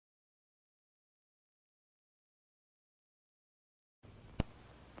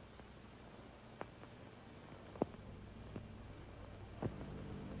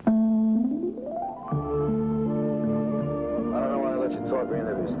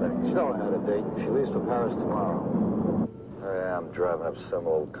these things. She don't have a date. She leaves for Paris tomorrow. I'm driving up some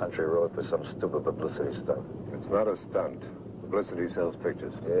old country road for some stupid publicity stuff. It's not a stunt. Publicity sells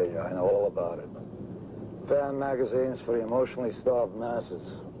pictures. Yeah, I know all about it. Fan magazines for the emotionally starved masses.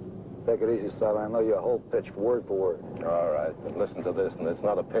 Take it easy, son. I know your whole pitch word for word. All right, but listen to this, and it's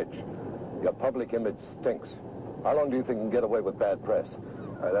not a pitch. Your public image stinks. How long do you think you can get away with bad press?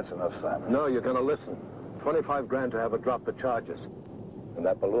 All right, that's enough, Simon. No, you're going to listen. 25 grand to have her drop the charges. And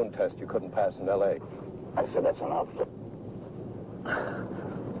that balloon test you couldn't pass in L.A. I said that's enough.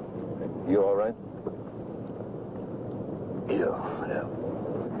 You all right? Yeah.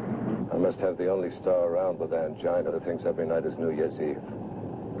 I must have the only star around with angina that thinks every night is New Year's Eve.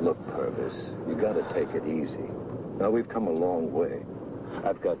 Look, Purvis, you got to take it easy. Now, we've come a long way.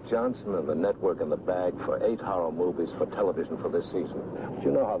 I've got Johnson and the network in the bag for 8 horror movies for television for this season. But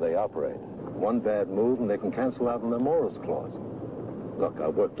you know how they operate. One bad move and they can cancel out on their morals clause. Look, I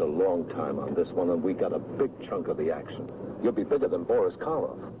worked a long time on this one, and we got a big chunk of the action. You'll be bigger than Boris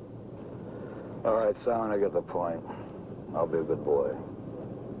Karloff. All right, Simon, I get the point. I'll be a good boy.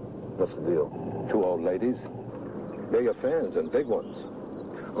 What's the deal? 2 old ladies. They're your fans, and big ones.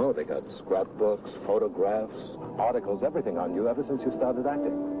 Oh, they got scrapbooks, photographs, articles, everything on you ever since you started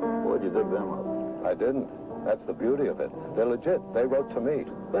acting. Where'd you dig them up? I didn't. That's the beauty of it. They're legit. They wrote to me.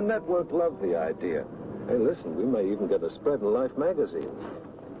 The network loved the idea. Hey, listen, we may even get a spread in Life magazine.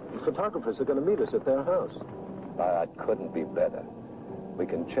 The photographers are going to meet us at their house. It couldn't be better. We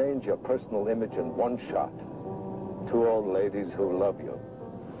can change your personal image in one shot. 2 old ladies who love you.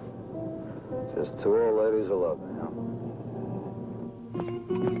 Just 2 old ladies who love me, huh?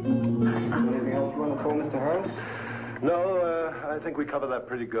 Anything else you want to call Mr. Harris? No, I think we covered that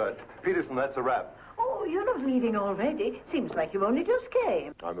pretty good. Peterson, that's a wrap. Oh, you're not leaving already. Seems like you only just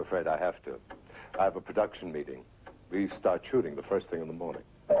came. I'm afraid I have to. I have a production meeting. We start shooting the first thing in the morning.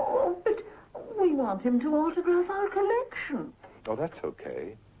 Oh, but we want him to autograph our collection. Oh, that's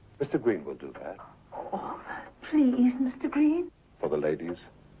okay. Mr. Green will do that. Oh, please, Mr. Green. For the ladies,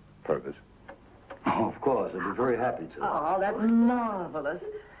 Purvis. Oh, of course. I'd be very happy to. Oh, that's marvelous.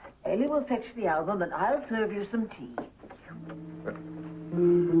 Ellie will fetch the album, and I'll serve you some tea.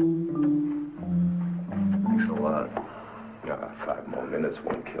 Thanks a lot. 5 more minutes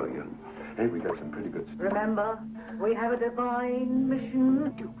won't kill you. Hey, we got some pretty good stuff. Remember, we have a divine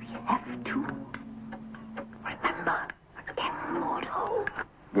mission. Do we have to? Remember, immortal.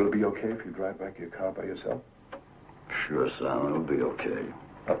 Will it be okay if you drive back your car by yourself? Sure, Simon. It'll be okay.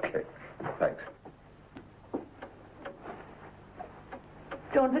 Okay. Thanks.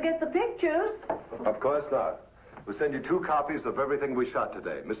 Don't forget the pictures. Of course not. We'll send you 2 copies of everything we shot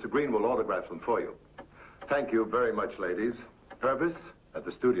today. Mr. Green will autograph them for you. Thank you very much, ladies. Purvis, at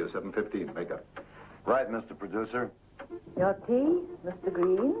the studio, 7:15. Makeup. Right, Mr. Producer. Your tea, Mr.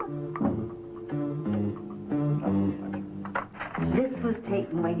 Green. This was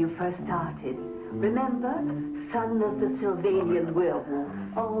taken when you first started. Remember? Son of the Sylvanian werewolf.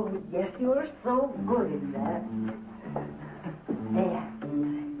 Oh, yes, you were so good in that. There.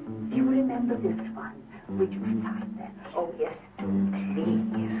 Do you remember this one? Which was signed there? Oh, yes.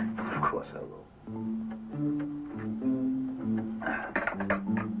 Please. Of course I will.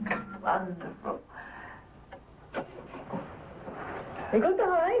 Wonderful. Hey,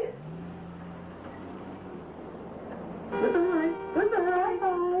 goodbye. Goodbye. Goodbye.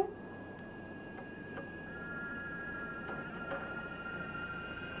 Bye.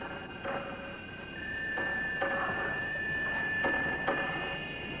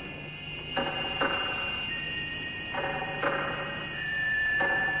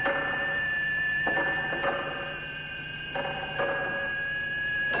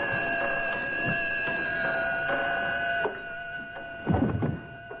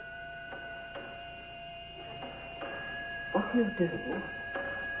 You do.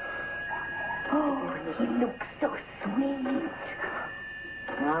 Oh, he looks so sweet.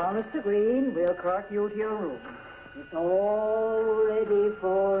 Now, Mr. Green, we'll cart you to your room. It's all ready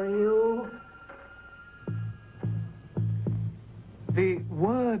for you. The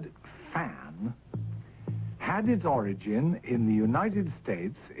word fan had its origin in the United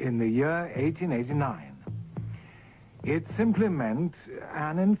States in the year 1889. It simply meant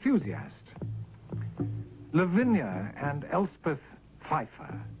an enthusiast. Lavinia and Elspeth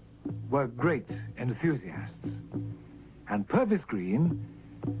Pfeiffer were great enthusiasts. And Purvis Green,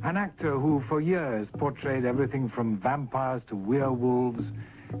 an actor who for years portrayed everything from vampires to werewolves,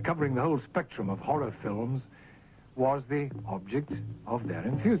 covering the whole spectrum of horror films, was the object of their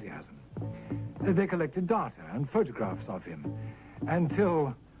enthusiasm. They collected data and photographs of him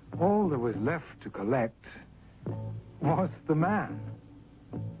until all there was left to collect was the man.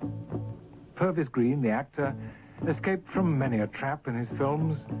 Purvis Green, the actor, escaped from many a trap in his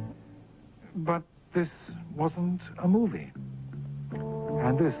films. But this wasn't a movie.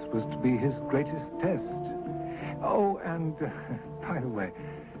 And this was to be his greatest test. Oh, and by the way,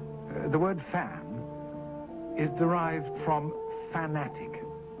 the word fan is derived from fanatic.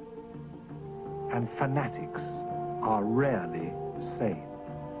 And fanatics are rarely sane.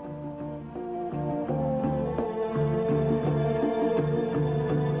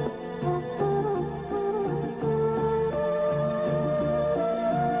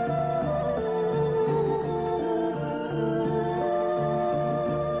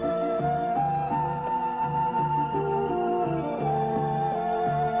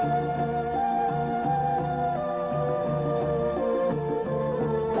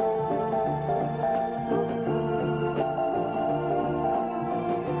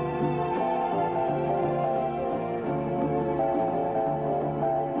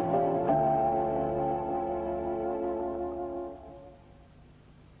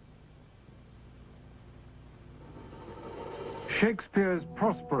 Shakespeare's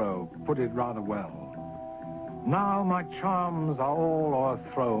Prospero put it rather well. Now my charms are all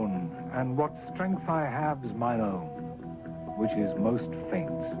o'erthrown, and what strength I have is mine own, which is most faint.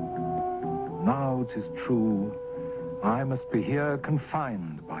 Now 'tis true, I must be here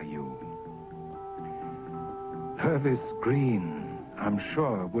confined by you. Purvis Green, I'm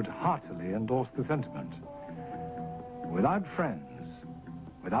sure, would heartily endorse the sentiment. Without friends,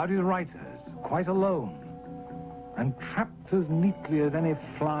 without his writers, quite alone, and trapped as neatly as any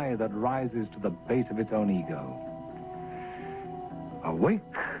fly that rises to the bait of its own ego. Awake,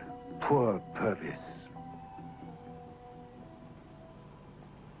 poor Purvis.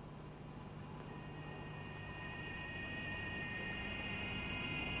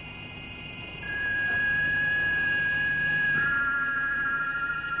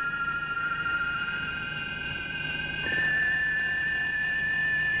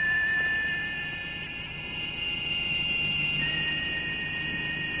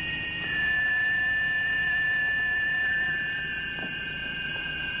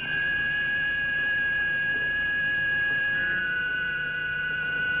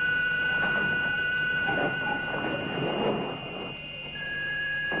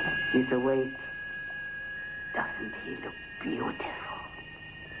 He's awake. Doesn't he look beautiful?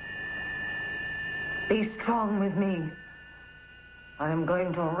 Be strong with me. I am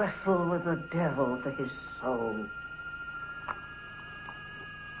going to wrestle with the devil for his soul.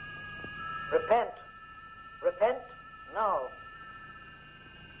 Repent. Repent now.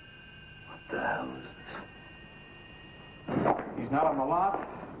 What the hell is this? He's not on the lot.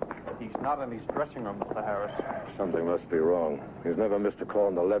 He's not in his dressing room, Mr. Harris. Something must be wrong. He's never missed a call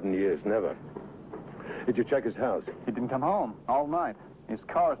in 11 years, never. Did you check his house? He didn't come home all night. His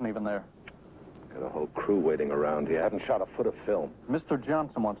car isn't even there. Got a whole crew waiting around here. Haven't shot a foot of film. Mr.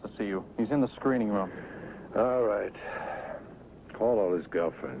 Johnson wants to see you. He's in the screening room. All right. Call all his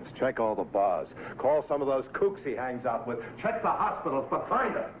girlfriends. Check all the bars. Call some of those kooks he hangs out with. Check the hospitals, but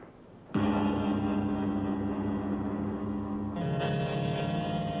find him.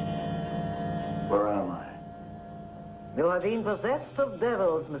 Where am I? You are being possessed of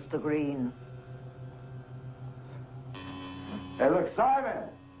devils, Mr. Green. Hey, look, Simon!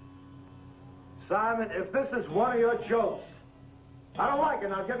 Simon, if this is one of your jokes, I don't like it.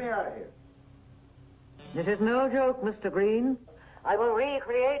 Now get me out of here. This is no joke, Mr. Green. I will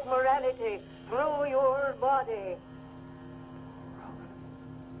recreate morality through your body.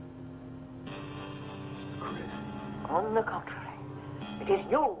 On the contrary, it is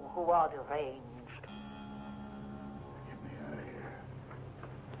you who are deranged. Get me out of here.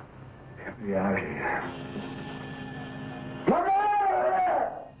 Get me out of here!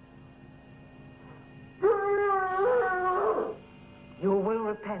 You will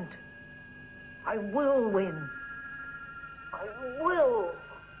repent. I will win. I will.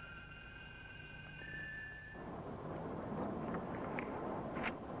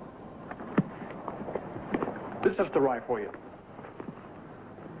 This is the ride for you.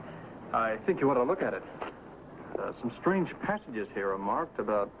 I think you ought to look at it. Some strange passages here are marked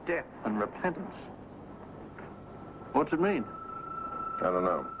about death and repentance. What's it mean? I don't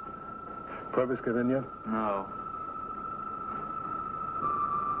know. Purvis get in yet? No.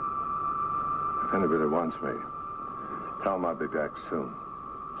 If anybody wants me, tell him I'll be back soon.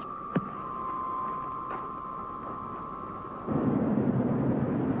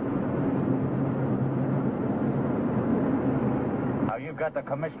 How you got the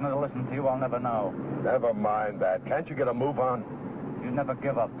commissioner to listen to you, I'll never know. Never mind that. Can't you get a move on? You never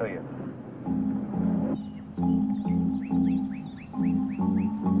give up, do you?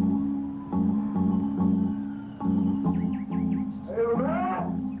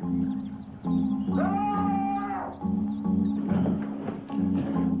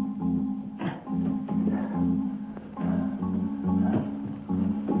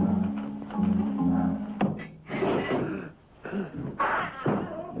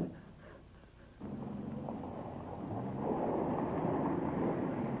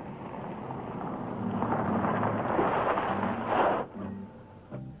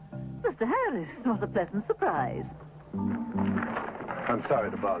 Mr. Harris. What a pleasant surprise. I'm sorry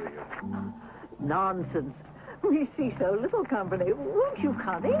to bother you. Nonsense. We see so little company. Won't you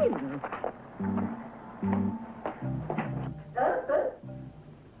come in? Elspeth,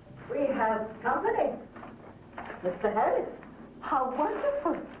 we have company. Mr. Harris. How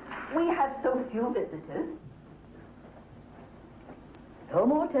wonderful. We have so few visitors. No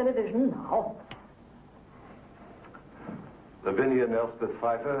more television now. Lavinia and Elspeth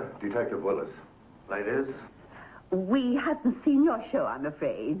Pfeiffer, Detective Willis. Ladies? We haven't seen your show, I'm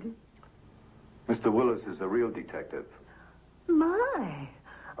afraid. Mr. Willis is a real detective. My.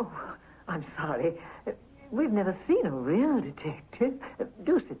 Oh, I'm sorry. We've never seen a real detective.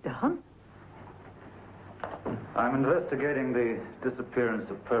 Do sit down. I'm investigating the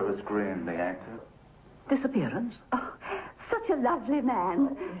disappearance of Purvis Green, the actor. Disappearance? Oh, such a lovely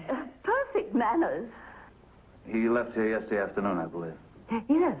man. Perfect manners. He left here yesterday afternoon, I believe.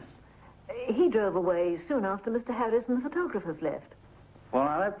 Yes. He drove away soon after Mr. Harris and the photographers left. Well,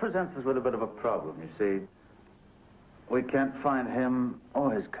 now, that presents us with a bit of a problem, you see. We can't find him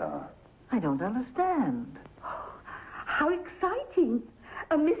or his car. I don't understand. How exciting.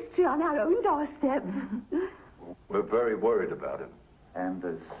 A mystery on our own doorstep. We're very worried about him. And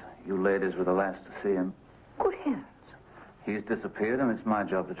as you ladies were the last to see him, Good heavens. he's disappeared, and it's my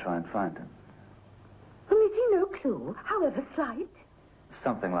job to try and find him. Omitting no clue, however slight.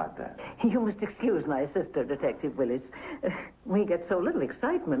 Something like that. You must excuse my sister, Detective Willis. We get so little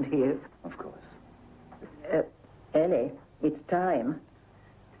excitement here. Of course. Ellie, it's time.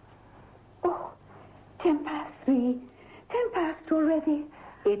 Oh, 3:10. 2 already.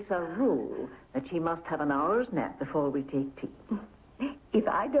 It's a rule that she must have an hour's nap before we take tea. If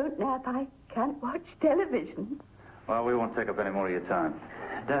I don't nap, I can't watch television. Well, we won't take up any more of your time.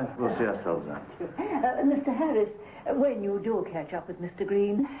 Dad, we'll see ourselves out. Mr. Harris, when you do catch up with Mr.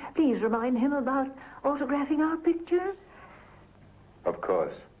 Green, please remind him about autographing our pictures. Of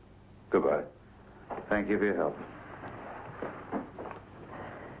course. Goodbye. Thank you for your help.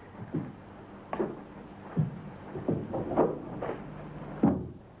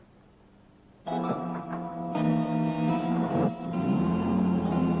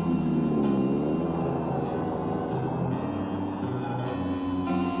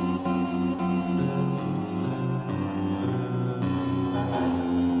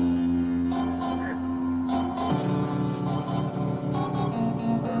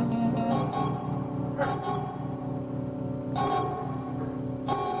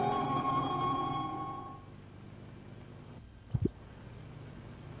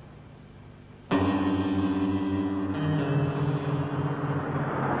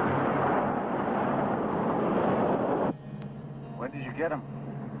 Get them.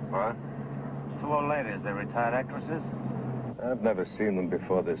 What? Two old ladies. They're retired actresses. I've never seen them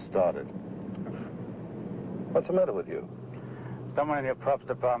before this started. What's the matter with you? Someone in your props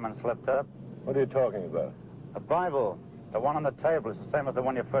department slipped up. What are you talking about? A Bible. The one on the table is the same as the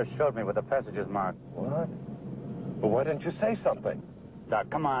one you first showed me with the passages marked. What? Well, why didn't you say something? Doc,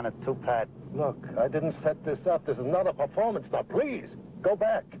 come on. It's too pat. Look, I didn't set this up. This is not a performance. Now, please, go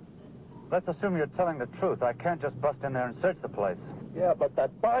back. Let's assume you're telling the truth. I can't just bust in there and search the place. Yeah, but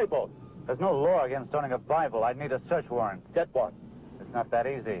that Bible. There's no law against owning a Bible. I'd need a search warrant. Get one. It's not that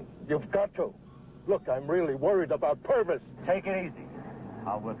easy. You've got to. Look, I'm really worried about Purvis. Take it easy.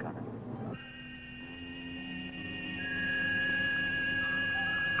 I'll work on it.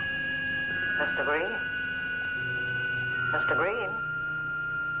 Mr. Green? Mr. Green?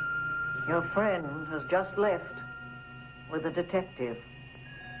 Your friend has just left with a detective.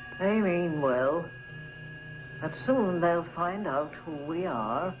 They mean well. But soon they'll find out who we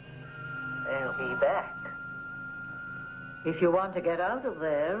are. They'll be back. If you want to get out of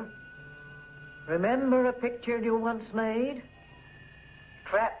there, remember a picture you once made?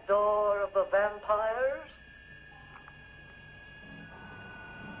 Trapdoor of the Vampires?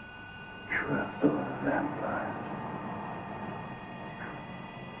 Trapdoor of Vampires.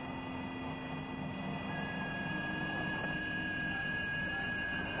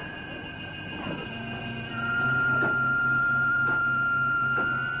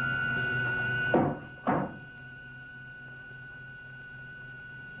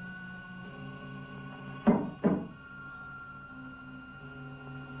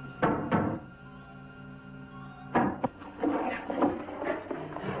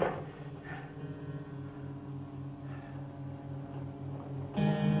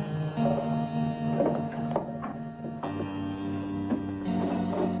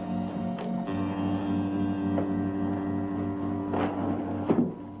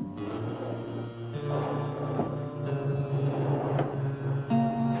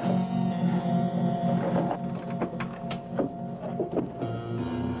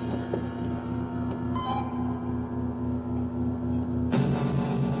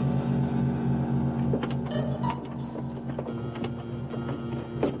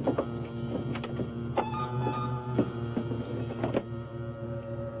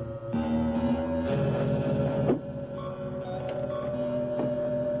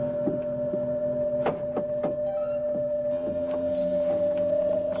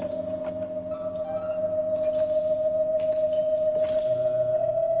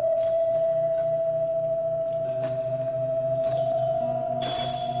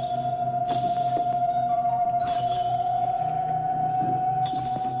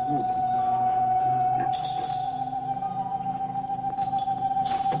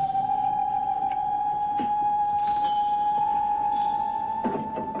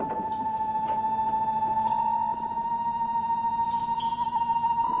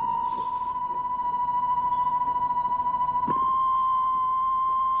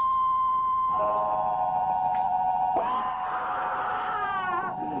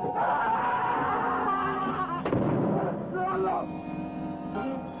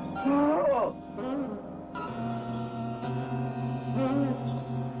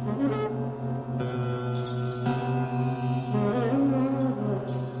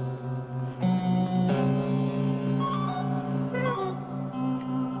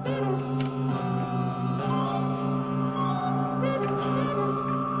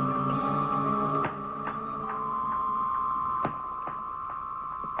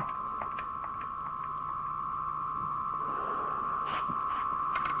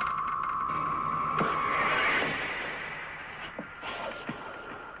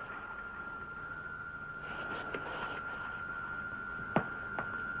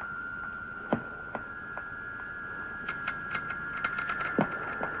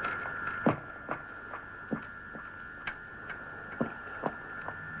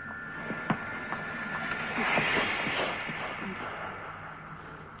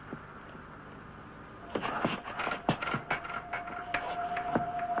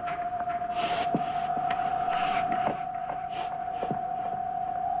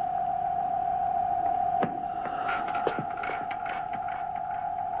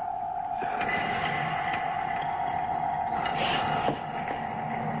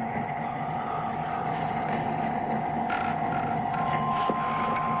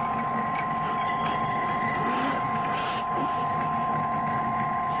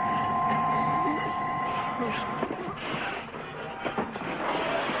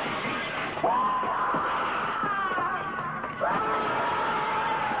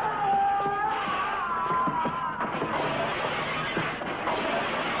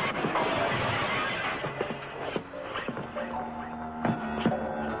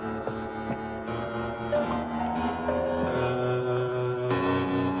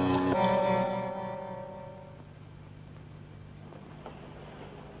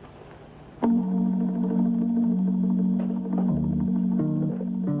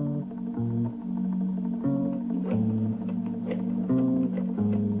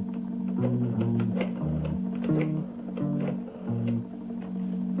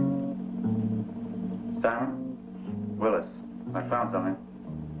 Willis, I found something.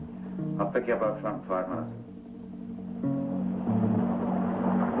 I'll pick you up out front in 5 minutes.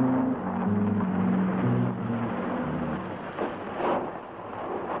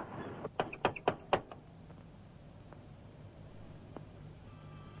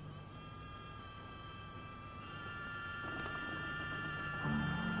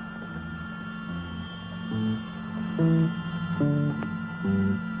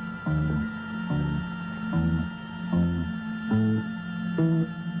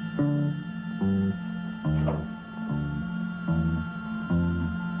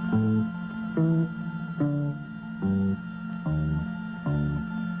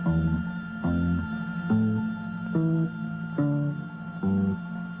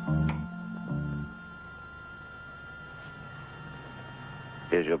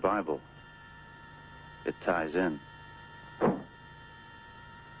 Here's your Bible. It ties in.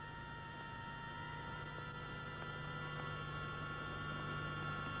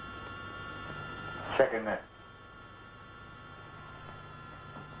 Check in there.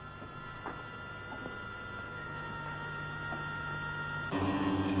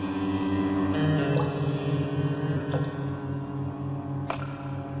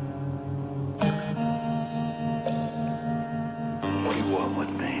 What do you want with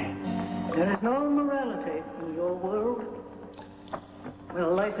me? There is no morality in your world, where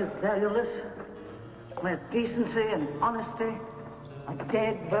life is valueless, where decency and honesty are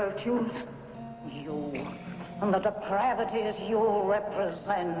dead virtues. You and the depravities you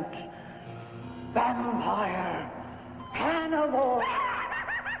represent. Vampire, cannibal,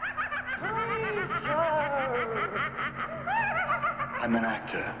 creature. I'm an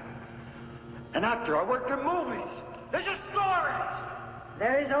actor. An actor. I work in movies. There's just stories.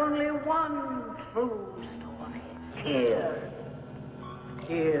 There is only one true story. Here.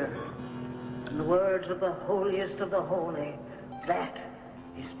 Here. In the words of the holiest of the holy, that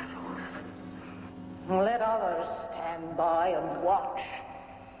is truth. Let others stand by and watch.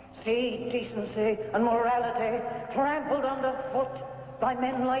 See decency and morality trampled underfoot by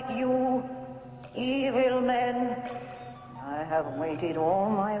men like you, evil men. I have waited all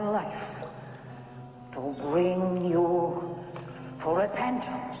my life to bring you to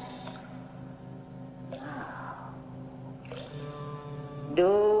repentance. Now,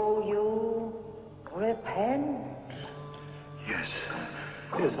 do you repent? Yes.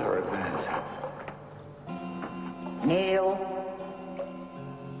 Yes, I repent. Kneel.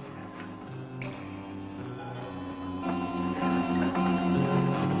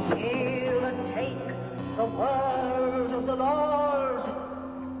 Kneel and take the word of the Lord.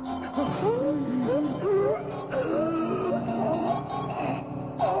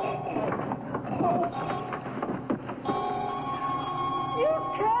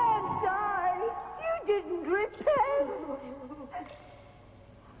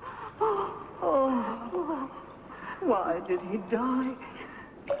 Why did he die?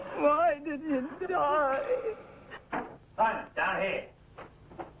 Why did he die? Simon, down here.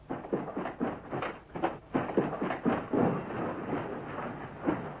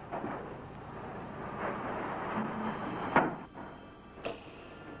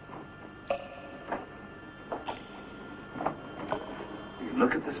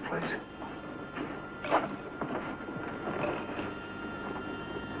 Look at this place.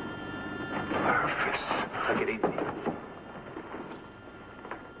 Purvis. Take it easy.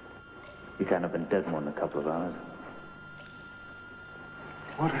 He can't have been dead more than a couple of hours.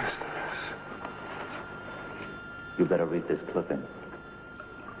 What is this? You better read this clipping.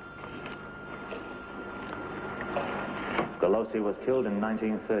 Galosi was killed in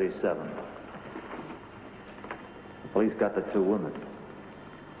 1937. The police got the two women.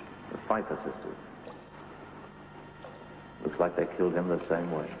 The Pfeiffer sisters. Looks like they killed him the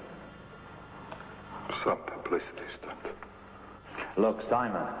same way. Some publicity stunt. Look,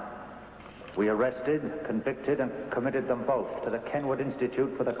 Simon, we arrested, convicted, and committed them both to the Kenwood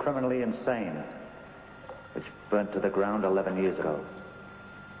Institute for the Criminally Insane, which burnt to the ground 11 years ago.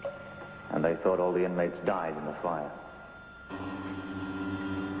 And they thought all the inmates died in the fire.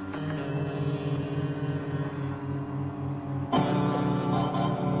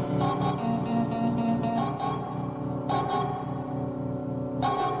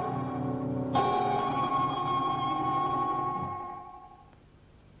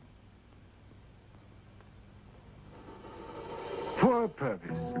 Poor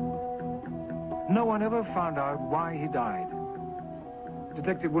Purvis. No one ever found out why he died.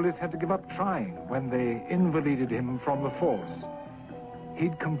 Detective Willis had to give up trying when they invalided him from the force.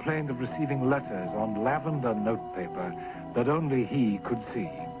 He'd complained of receiving letters on lavender notepaper that only he could see.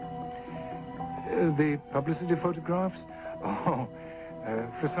 The publicity photographs? Oh,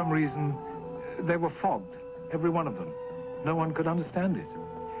 for some reason, they were fogged, every one of them. No one could understand it.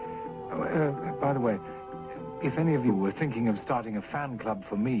 By the way, if any of you were thinking of starting a fan club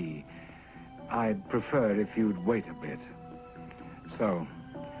for me, I'd prefer if you'd wait a bit. So,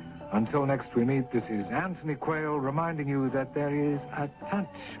 until next we meet, this is Anthony Quayle reminding you that there is a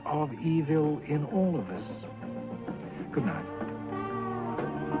touch of evil in all of us. Good night.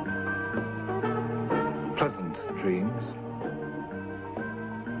 Pleasant dreams.